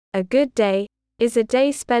A good day is a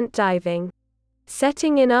day spent diving,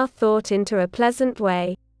 setting in our thought into a pleasant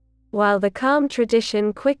way, while the calm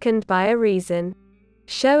tradition quickened by a reason,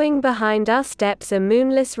 showing behind our steps a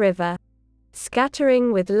moonless river,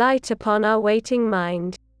 scattering with light upon our waiting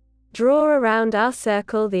mind. Draw around our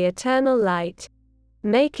circle the eternal light,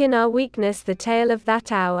 make in our weakness the tale of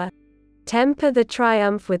that hour, temper the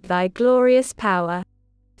triumph with thy glorious power.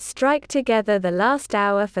 Strike together the last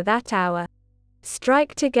hour for that hour.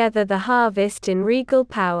 Strike together the harvest in regal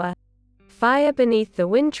power. Fire beneath the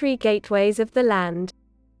wintry gateways of the land.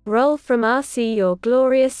 Roll from our sea your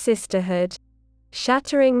glorious sisterhood,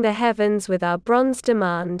 shattering the heavens with our bronze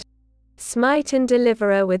demand. Smite and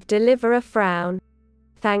deliverer with deliverer frown.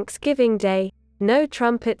 Thanksgiving Day, no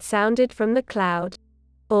trumpet sounded from the cloud,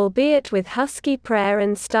 albeit with husky prayer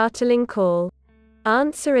and startling call.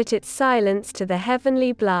 Answer it its silence to the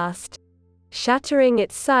heavenly blast, shattering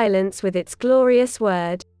its silence with its glorious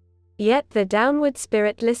word. Yet the downward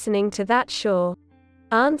spirit listening to that shore,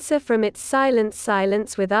 answer from its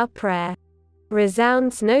silence with our prayer.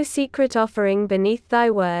 Resounds no secret offering beneath thy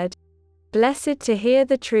word, blessed to hear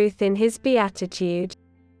the truth in his beatitude.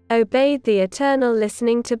 Obeyed the eternal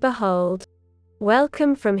listening to behold.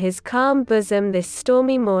 Welcome from his calm bosom this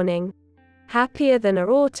stormy morning. Happier than a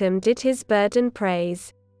autumn did his burden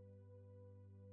praise.